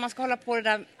inte jag att man ska hålla på det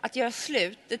där att göra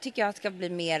slut. Det tycker jag ska bli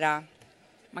mera...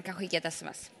 Man kan skicka ett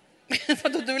sms. För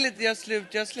då du vill inte göra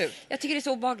slut. Jag tycker det är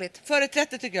så obehagligt. Före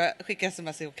 30 tycker jag skicka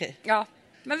sms är okej. Ja,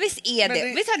 men visst är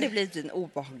det. Visst har det blivit en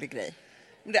obehaglig grej.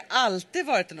 Men det har alltid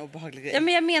varit en obehaglig grej. Ja,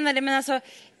 men jag menar det, men alltså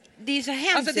det är ju så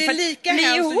hemskt. Alltså det är lika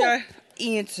hemskt att göra...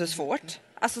 är ju inte så svårt.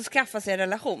 Alltså skaffa sig en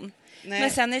relation. Nej. Men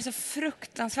sen är det så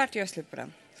fruktansvärt att göra slut på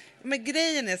den. Men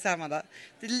grejen är så här, Amanda.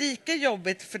 Det är lika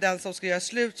jobbigt för den som ska göra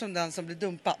slut som den som blir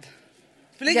dumpad.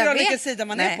 För det ligger vilken sida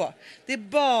man är på. Det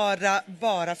är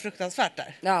bara fruktansvärt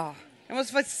där. Ja. Jag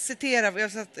måste faktiskt citera,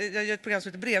 jag gör ett program som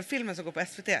heter Brevfilmen som går på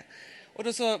SVT. Och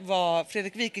då så var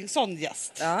Fredrik Wikingsson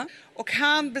gäst. Ja. Och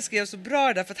han beskrev så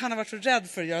bra det för att han har varit så rädd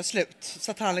för att göra slut.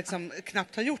 Så att han liksom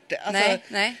knappt har gjort det. Alltså,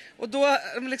 Nej. Och då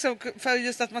liksom, för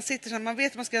just att man sitter så här, man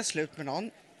vet att man ska göra slut med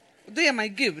någon. Och då är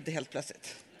man Gud helt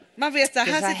plötsligt. Man vet att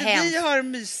här sitter vi och har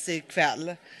en mysig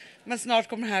kväll. Men snart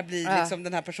kommer det här bli liksom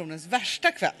den här personens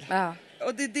värsta kväll. Ja.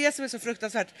 Och det är det som är så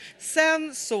fruktansvärt.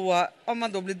 Sen så, om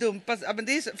man då blir dumpad... Ja, men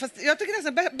det är så, fast jag tycker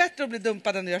nästan bättre att bli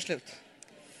dumpad än att göra slut.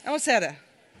 Jag måste säga det.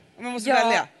 Om man måste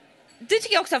välja. Det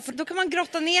tycker jag också, för då kan man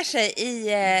grotta ner sig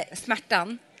i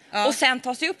smärtan. Ja. Och sen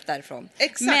ta sig upp därifrån.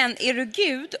 Exakt. Men är du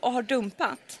Gud och har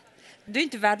dumpat, du är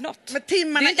inte värd något. Men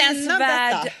timmarna du är inte ens innan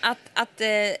värd att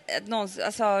någon,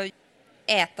 alltså,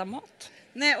 äta mat.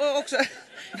 Nej, och också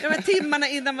men timmarna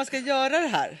innan man ska göra det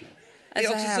här. Det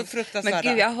är också så fruktansvärt.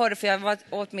 Men gud, jag hörde, för jag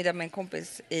åt middag med en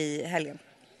kompis i helgen.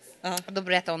 Och då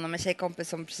berättade hon om en tjejkompis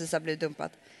som precis har blivit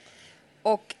dumpad.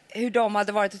 Och hur de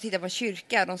hade varit och tittat på en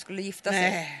kyrka. De skulle gifta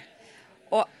sig.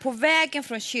 Och på vägen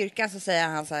från kyrkan så säger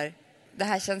han så här: det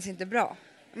här känns inte bra.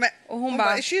 Men, och hon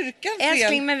bara, kyrkan fel?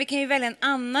 Älskling, men vi kan ju välja en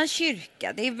annan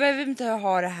kyrka. Det behöver inte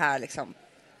ha det här liksom.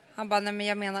 Han bara, nej men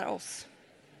jag menar oss.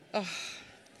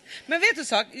 Men vet du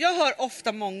sak? Jag hör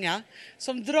ofta många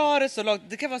som drar det så långt.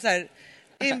 Det kan vara så här,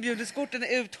 inbjudningskorten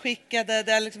är utskickade,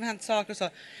 det har liksom hänt saker och så.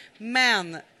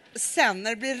 Men sen när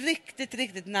det blir riktigt,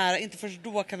 riktigt nära, inte först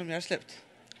då kan de göra slut.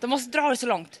 De måste dra det så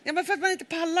långt. Ja, men för att man inte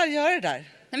pallar göra det där. Nej,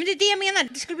 men det är det jag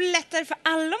menar. Det skulle bli lättare för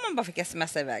alla om man bara fick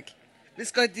smsa iväg. Vi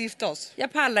ska inte gifta oss.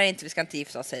 Jag pallar inte, vi ska inte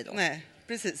gifta oss, säg då. Nej,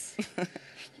 precis.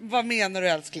 Vad menar du,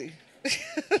 älskling?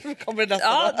 Kommer det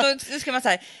då ska man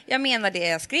säga, jag menar det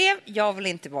jag skrev, jag vill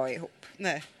inte vara ihop.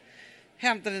 Nej.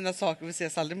 Hämta dina saker, vi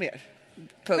ses aldrig mer.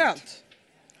 Punkt. Skönt.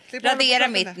 Radera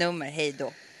mitt nummer, hej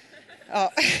då.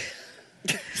 Ja.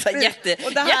 Så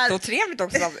jätteotrevligt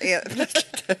också.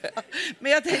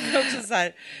 Men jag tänker också så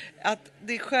här, att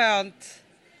det är skönt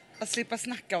att slippa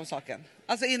snacka om saken.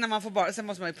 Alltså innan man får bara, sen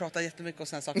måste man ju prata jättemycket om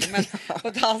sådana saker, men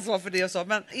och ta ansvar för det och så.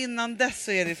 Men innan dess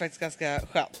så är det faktiskt ganska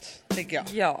skönt, tänker jag.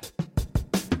 Ja.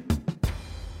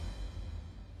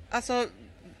 Alltså,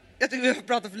 jag tycker vi har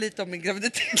pratat för lite om min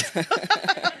graviditet.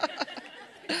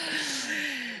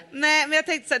 Nej, men jag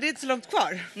tänkte så här, det är inte så långt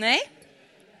kvar. Nej.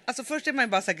 Alltså först är man ju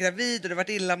bara så här gravid och det har varit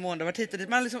illamående, det har varit hit och dit.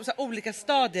 Man har liksom så här olika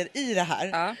stadier i det här.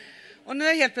 Ja. Och nu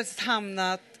har jag helt plötsligt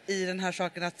hamnat i den här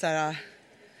saken att så här,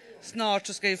 snart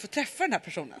så ska jag ju få träffa den här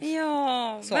personen.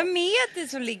 Ja, så. Vem är det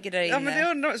som ligger där inne? Ja, men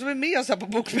det undrar, som är med oss här på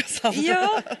Bokmässan.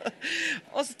 Ja.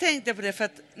 Och så tänkte jag på det, för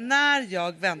att när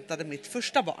jag väntade mitt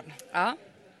första barn,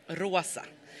 Rosa,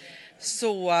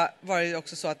 så var det ju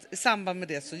också så att i samband med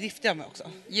det så gifte jag mig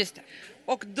också. Just det.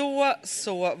 Och då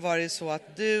så var det så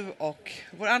att du och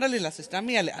vår andra lilla syster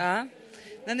Amelia,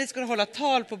 när ni skulle hålla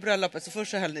tal på bröllopet så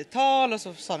först så höll ni tal och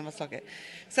så sa ni massa saker.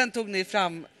 Sen tog ni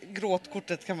fram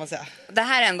gråtkortet kan man säga. Det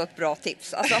här är ändå ett bra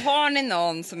tips. Alltså har ni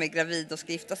någon som är gravid och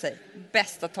ska gifta sig,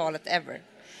 bästa talet ever.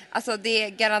 Alltså det är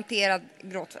garanterad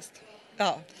gråtfest.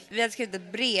 Ja. Vi hade skrivit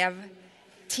ett brev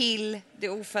till det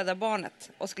ofödda barnet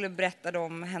och skulle berätta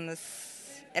om hennes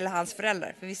eller hans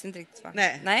föräldrar. För vi visste inte riktigt vad.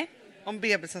 Nej. Om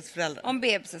bebisens föräldrar. Om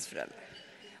bebisens föräldrar.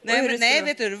 Nej,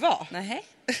 vet du hur det var? Nej.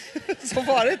 Så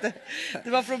var det inte. Det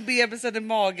var från bebisen i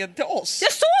magen till oss. Ja,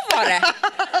 så var det.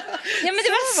 Ja, men det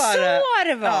var så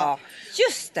det var. Ja.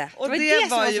 Just det. Och det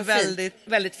var ju väldigt,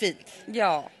 väldigt fint.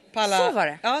 Ja, så var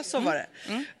det. Ja, så var det.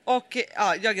 Och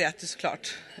ja, jag grät ju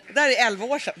såklart. Det här är 11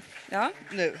 år sedan. Ja.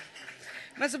 Nu.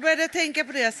 Men så började jag tänka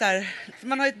på det så här.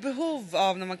 Man har ett behov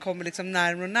av när man kommer liksom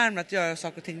närmare och närmare att göra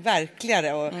saker och ting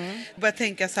verkligare. Och börja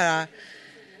tänka så här.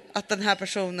 Att den här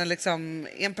personen liksom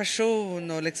är en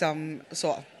person och liksom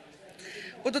så.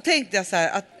 Och då tänkte jag så här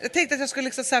att jag skulle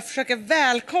liksom så här försöka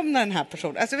välkomna den här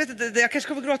personen. Alltså jag vet inte, jag kanske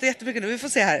kommer gråta jättemycket nu. Vi får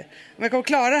se här om jag kommer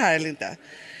klara det här eller inte.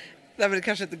 Nej, men det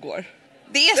kanske inte går.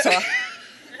 Det är så.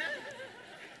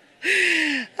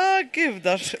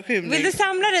 Gudars skymning. Vill du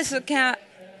samla dig så kan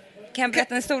jag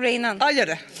berätta en historia innan. Ja, gör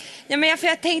det. Ja, men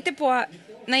jag tänkte på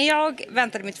när jag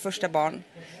väntade mitt första barn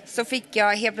så fick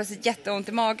jag helt plötsligt jätteont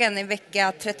i magen i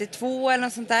vecka 32 eller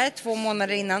något sånt där, 2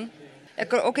 månader innan.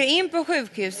 Jag åker in på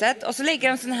sjukhuset och så lägger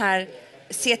de sån här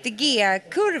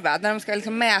CTG-kurva där de ska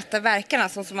liksom mäta verkarna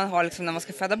som man har liksom när man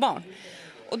ska föda barn.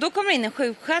 Och då kommer in en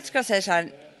sjuksköterska och säger så här: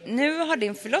 nu har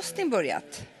din förlossning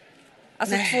börjat.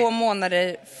 Alltså 2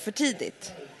 månader för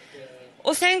tidigt.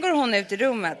 Och sen går hon ut i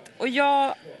rummet och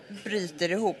jag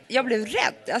bryter ihop. Jag blev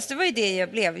rädd. Alltså det var ju det jag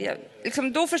blev.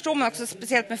 Liksom, då förstår man också,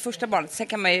 speciellt med första barnet. Sen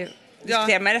kan man ju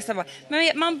diskutera med resten av barnet.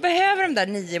 Men man behöver de där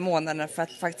 9 månaderna för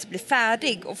att faktiskt bli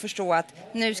färdig och förstå att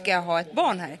nu ska jag ha ett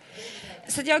barn här.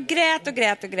 Så jag grät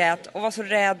och var så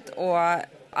rädd och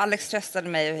Alex tröstade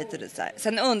mig och hit och dit så här.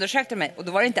 Sen undersökte mig och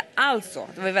då var det inte alls så.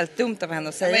 Det var väldigt dumt av henne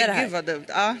att säga det här. Gud vad dumt,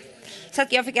 ja. Så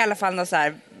att jag fick i alla fall något så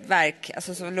här verk,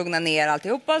 alltså som lugna ner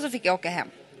alltihopa och så fick jag åka hem.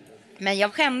 Men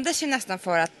jag skämdes ju nästan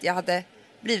för att jag hade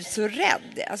blivit så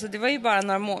rädd. Alltså det var ju bara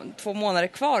 2 månader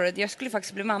kvar och jag skulle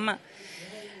faktiskt bli mamma.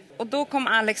 Och då kom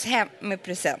Alex hem med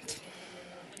present.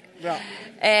 Bra.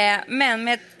 Men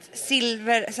med ett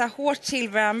så här hårt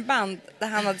silverarmband där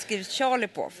han hade skrivit Charlie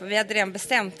på. För vi hade redan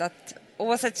bestämt att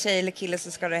oavsett tjej eller kille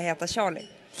så ska det heta Charlie.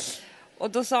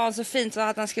 Och då sa han så fint så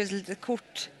att han skrivit ett litet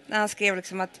kort när han skrev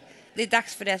liksom att det är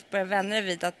dags för dig att börja vänja dig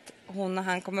vid att hon och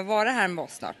han kommer vara här med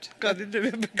oss snart. God, det är du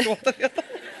jag begråter redan.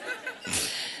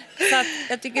 Så att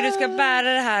jag tycker du ska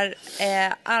bära det här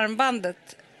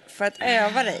armbandet för att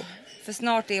öva dig. För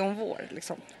snart är hon vår.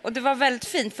 Liksom. Och det var väldigt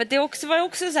fint. För det var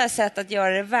också så här sätt att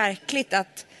göra det verkligt.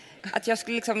 Att jag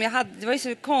skulle liksom, det var ju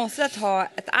så konstigt att ha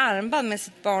ett armband med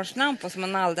sitt barns namn på som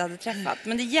man aldrig hade träffat.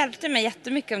 Men det hjälpte mig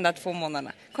jättemycket de där 2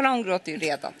 månaderna. Kolla, hon gråter ju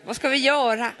redan. Vad ska vi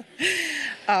göra?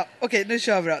 Ja, okej, nu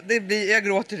kör vi då. Jag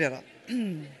gråter redan.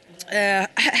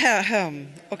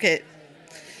 Okej.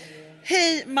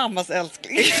 Hej mammas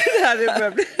älskling. Det här är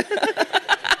börjar bli...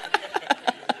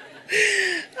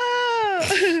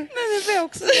 Men det var jag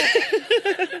också.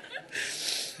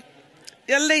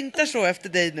 Jag längtar så efter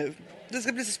dig nu. Det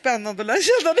ska bli så spännande att lära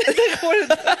känna dig. Det går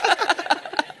inte.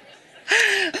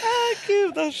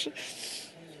 Gudars.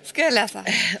 Ska jag läsa?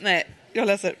 Nej, jag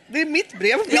läser. Det är mitt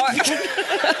brev. Ja.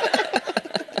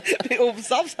 Det är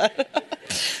osams här.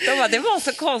 Det var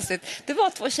så konstigt. Det var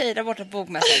 2 tjejer där borta på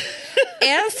Bokmässan.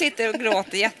 En sitter och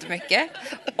gråter jättemycket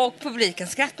och publiken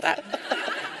skrattar.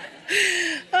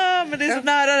 Men det är så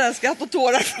nära det här, skratt och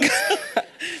tårar.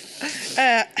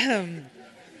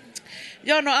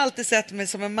 Jag har nog alltid sett mig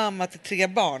som en mamma till 3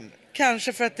 barn.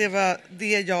 Kanske för att det var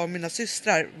det jag och mina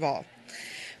systrar var.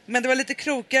 Men det var lite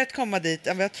krokigare att komma dit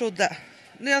än vad jag trodde.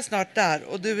 Nu är jag snart där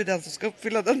och du är den som ska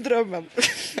uppfylla den drömmen.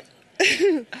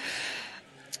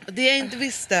 Det jag inte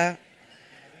visste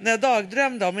när jag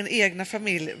dagdrömde om min egna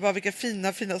familj var vilka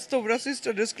fina stora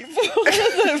systrar du skulle få.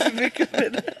 För mycket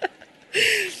med det.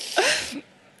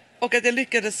 Och att jag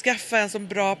lyckades skaffa en så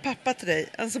bra pappa till dig.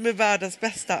 En som är världens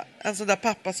bästa. En sån där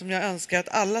pappa som jag önskar att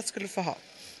alla skulle få ha.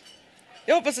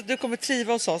 Jag hoppas att du kommer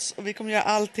triva hos oss och vi kommer göra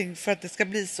allting för att det ska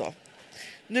bli så.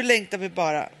 Nu längtar vi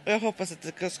bara och jag hoppas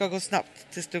att det ska gå snabbt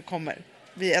tills du kommer.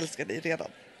 Vi älskar dig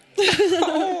redan.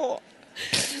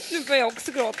 Nu börjar jag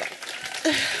också gråta.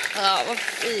 Ja, vad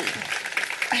fint.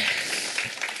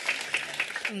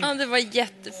 Ja, det var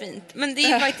jättefint. Men det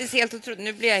är faktiskt helt otroligt.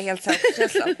 Nu blir jag helt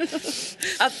känslan.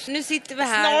 Att nu sitter vi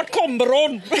här. Snart kommer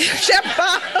hon. Kämpa!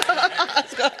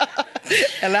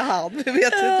 Eller han, vi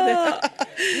vet inte det.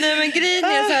 Nej, men grejen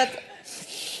är så att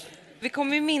Vi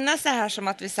kommer ju minnas det här som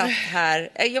att vi satt här.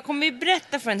 Jag kommer ju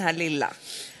berätta för den här lilla.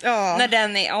 Ja. När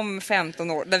den är om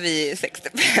 15 år, när vi är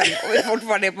 65 och vi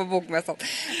fortfarande är på Bokmässan.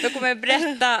 Då kommer jag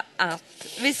berätta att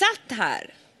vi satt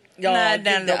här. Ja, när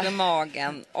den gud, låg i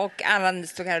magen och alla ni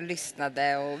stod här och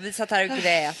lyssnade och vi satt här och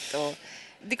grät och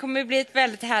det kommer bli ett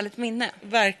väldigt härligt minne.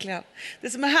 Verkligen. Det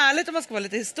som är härligt om man ska vara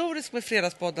lite historisk med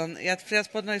Fredagspodden är att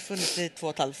Fredagspodden har ju funnits i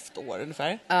 2,5 år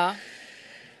ungefär. Ja.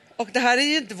 Och det här är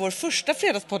ju inte vår första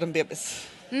Fredagspodden-bebis.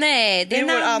 Nej, Det är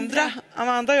vår andra.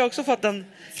 Amanda har ju också fått en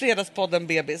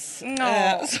Fredagspodden-bebis.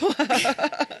 Ja.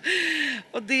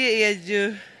 Och det är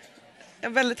ju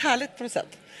en väldigt härligt på något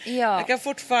sätt. Ja. Jag kan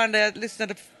fortfarande, jag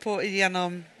lyssnade på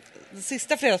igenom den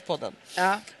sista Fredagspodden.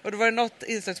 Ja. Och det var något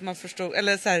inslag som man förstod,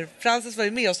 eller så här, Frances var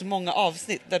ju med oss i många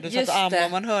avsnitt där du Just satt och ammade det.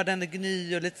 och man hörde henne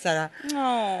gny och lite så här.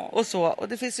 Ja. Och så. Och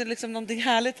det finns ju liksom någonting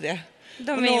härligt i det.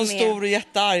 De och är någon med. stor och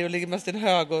jättearg och ligger mest i en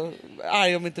hög och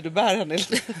arg om inte du bär henne.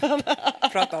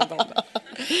 Prata om det.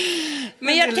 Men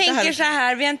det är jag lite tänker härligt. så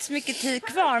här, vi har inte så mycket tid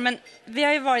kvar, men vi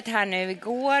har ju varit här nu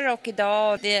igår och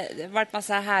idag och det har varit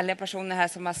massa härliga personer här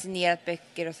som har signerat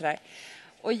böcker och sådär.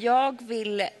 Och jag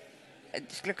vill...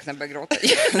 Du skulle kunna börja gråta.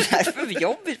 Det här är för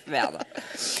jobbigt för mig, Anna.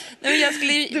 Nej, men jag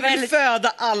skulle ju Du vill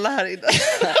föda alla här inne.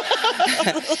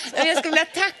 Jag skulle vilja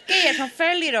tacka er som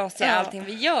följer oss i allting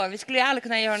vi gör. Vi skulle ju aldrig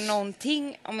kunna göra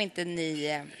någonting om inte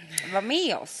ni var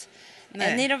med oss.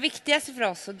 Nej. Ni är de viktigaste för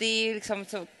oss och det är ju liksom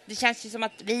så, det känns ju som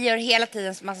att vi gör hela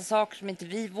tiden en massa saker som inte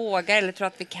vi vågar eller tror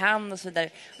att vi kan och så vidare.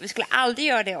 Och vi skulle aldrig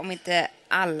göra det om inte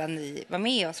alla ni var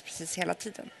med oss precis hela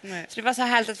tiden. Nej. Så det var så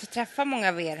härligt att få träffa många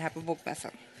av er här på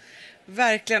Bokmässan.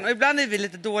 Verkligen. Och ibland är vi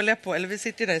lite dåliga på, eller vi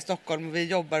sitter ju där i Stockholm och vi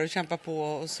jobbar och kämpar på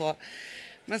och så.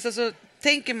 Men så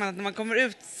tänker man att när man kommer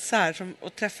ut så här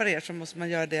och träffar er så måste man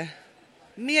göra det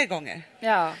mer gånger.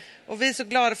 Ja, Och vi är så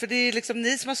glada för det är liksom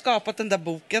ni som har skapat den där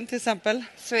boken till exempel.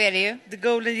 så är det ju. The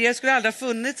Golden Year skulle aldrig ha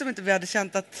funnits om inte vi hade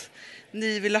känt att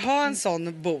ni ville ha en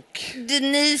sån bok. Det är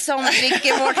ni som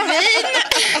dricker vårt vin.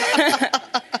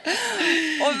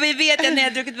 Och vi vet att ni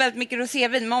har druckit väldigt mycket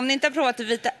rosévin. Men om ni inte har provat det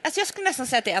vita, alltså jag skulle nästan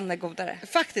säga att det är ännu godare.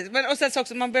 Faktiskt. Men och sen så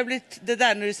också, man börjar bli det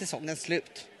där när är säsongen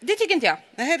slut. Det tycker inte jag.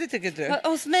 Nej, det tycker inte du.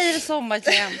 Hos mig är det sommar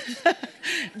igen.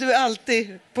 Du är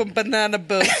alltid på en banana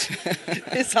boat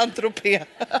i Saint-Tropez.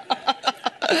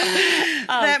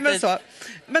 Nej, men så.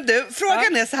 Men du,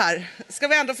 frågan är så här. Ska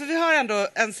vi ändå, för vi har ändå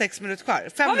en 6 minuter kvar.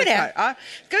 5 Har vi minuter det? kvar. Ja.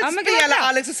 Ska vi Ja, men spela bra.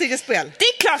 Alex och Sigges spel? Det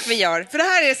är klart vi gör. För det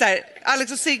här är så här,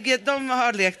 Alex och Sigge, de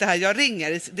har lekt det här, jag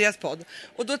ringer i deras podd.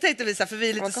 Och då tänkte vi så här, för vi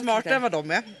är lite Vad smartare konstigt. än vad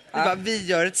de är. Vi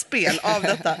gör ett spel av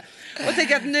detta. Och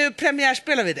tänker att nu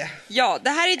premiärspelar vi det. Ja, det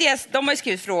här är deras, de har ju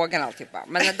skrivit frågan alltihopa.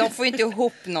 Men de får ju inte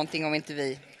ihop någonting om inte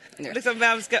vi... Nu. Liksom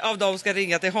vem av dem ska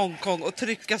ringa till Hongkong och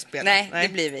trycka spelet? Nej, det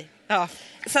blir vi. Ja.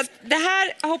 Så att det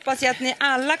här hoppas jag att ni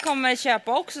alla kommer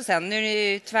köpa också sen. Nu är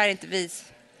det ju tyvärr inte vi.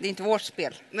 Det är inte vårt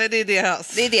spel. Nej, det är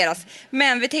deras. Det är deras.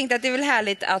 Men vi tänkte att det är väl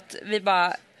härligt att vi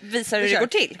bara visar hur det går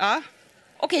till. Ja.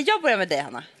 Okej, jag börjar med dig,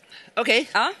 Hanna. Okej.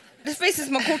 Ja. Det finns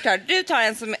små kort här. Du tar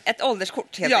en som ett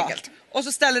ålderskort helt enkelt. Och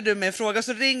så ställer du mig en fråga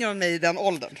så ringer hon mig i den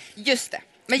åldern. Just det.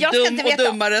 Men jag ska inte och veta.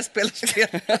 dummare spelar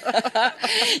spel.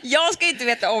 Jag ska inte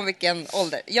veta om vilken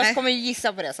ålder. Jag Nej. kommer ju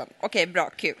gissa på det sen. Okej, bra,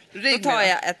 kul. Ring då tar mig då.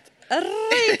 jag ett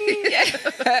ring.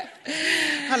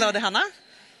 Hallå, det är Hanna.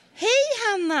 Hej,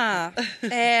 Hanna.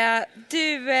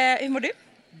 Hur mår du?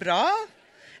 Bra.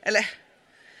 Eller,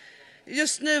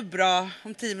 just nu bra.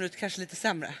 Om 10 minuter kanske lite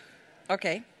sämre.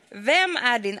 Okej. Vem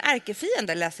är din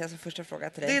ärkefiende, läser jag som första fråga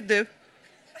till dig. Det är du.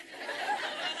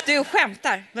 Du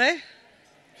skämtar. Nej.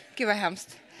 Gud vad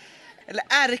hemskt. Eller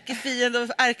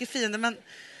ärkefiende, men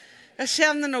jag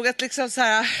känner nog att liksom så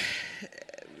här,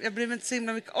 jag bryr mig inte så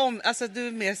himla mycket om, alltså du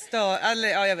är mer eller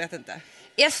ja, jag vet inte. Är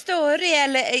jag störig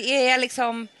eller är jag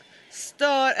liksom...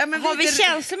 Ja, men Har vi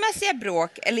känslomässiga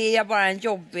bråk eller är jag bara en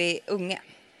jobbig unge?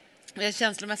 Vi har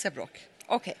känslomässiga bråk.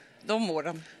 Okej, de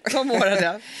åren. De åren,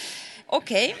 ja.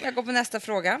 Okej, jag går på nästa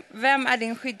fråga. Vem är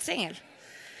din skyddsängel?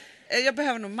 Jag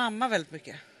behöver nog mamma väldigt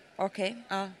mycket. Okej.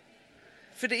 Ja.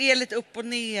 För det är lite upp och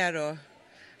ner och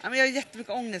ja, men jag har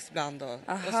jättemycket ångest ibland och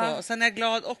så. Och sen är jag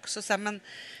glad också så här,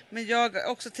 men jag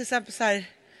också till exempel så här,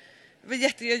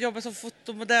 jag jobbar som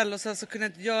fotomodell och sen så kunde jag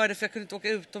inte göra det för jag kunde inte åka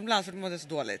utomlands för det mådde så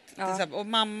dåligt. Ja. Till exempel. Och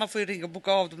mamma får ju ringa och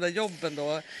boka av de där jobben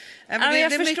då. Men Ja, det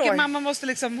jag är mycket, förstår. mamma måste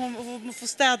liksom, hon får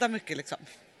städa mycket liksom.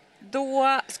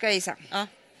 Då ska jag gissa. Ja.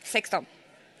 16.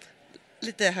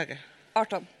 Lite högre.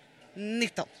 18.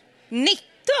 19.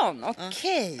 19?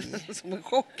 Okej. Som en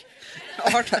chock.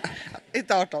 18.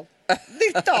 Inte 18.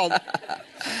 19.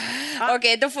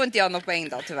 Okej, då får inte jag någon poäng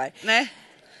då tyvärr. Nej.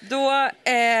 Då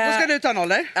ska du ta en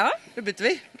ålder. Ja. Då byter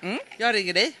vi. Jag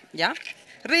ringer dig. Ja.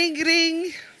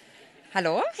 Ring.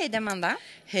 Hallå, hej det är Amanda.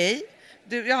 Hej.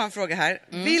 Du, jag har en fråga här.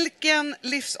 Vilken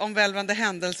livsomvälvande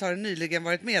händelse har du nyligen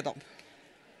varit med om?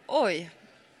 Oj,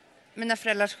 mina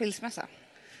föräldrars skilsmässa.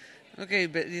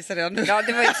 Okej, gissa det nu. Ja,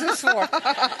 det var inte så svårt.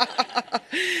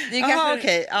 Det är Aha,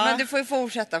 okej, ja. Men du får ju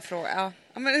fortsätta fråga. Ja.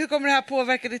 Ja, men hur kommer det här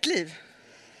påverka ditt liv?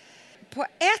 På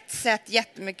ett sätt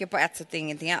jättemycket, på ett sätt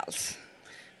ingenting alls.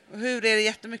 Och hur är det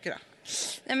jättemycket då?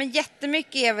 Nej, men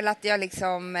jättemycket är väl att jag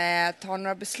liksom tar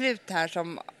några beslut här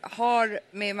som har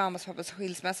med mammas och pappas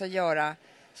skilsmässa att göra.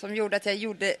 Som gjorde att jag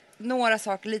gjorde några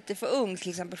saker lite för ung, till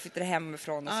exempel flyttade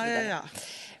hemifrån och så vidare. Ja.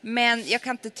 Men jag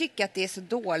kan inte tycka att det är så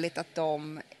dåligt att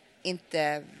de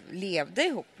inte levde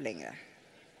ihop längre.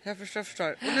 Jag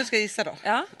förstår. Och nu ska jag gissa då.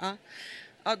 Ja.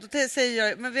 Ja, då säger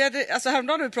jag, men vi hade, alltså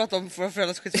häromdagen när vi pratade om våra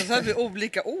föräldrars skilsmässa så hade vi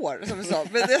olika år som vi sa.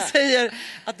 Men jag säger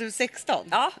att du är 16.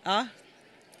 Ja.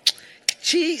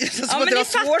 Jeez, så Men det var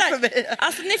svårt för mig.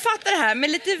 Alltså ni fattar det här med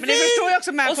lite vin. Men det förstår jag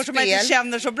också människor och som man inte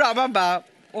känner så bra. Man bara,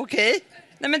 okej.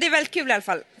 Nej, men det är väldigt kul i alla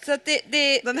fall. Så att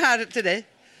det... Den här till dig.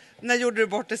 När gjorde du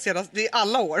bort det senast? Det är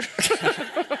alla år.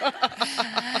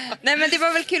 Nej, men det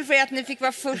var väl kul för er att ni fick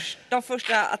vara de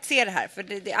första att se det här. För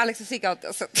det är Alex och Sigge.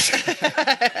 Alltså.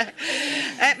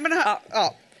 Nej, men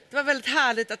ja. Det var väldigt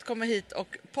härligt att komma hit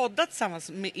och podda tillsammans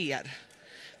med er.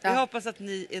 Vi hoppas att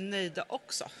ni är nöjda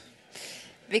också.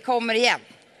 Vi kommer igen.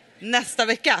 Nästa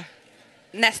vecka.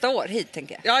 Nästa år hit,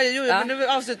 tänker jag. Ja. Men nu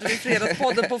avslutar vi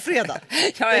Fredagspodden på fredag.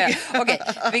 Ja. Okej.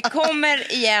 Vi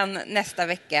kommer igen nästa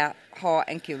vecka. Ha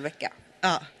en kul vecka.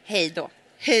 Ja. Hej då.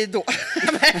 Hej då.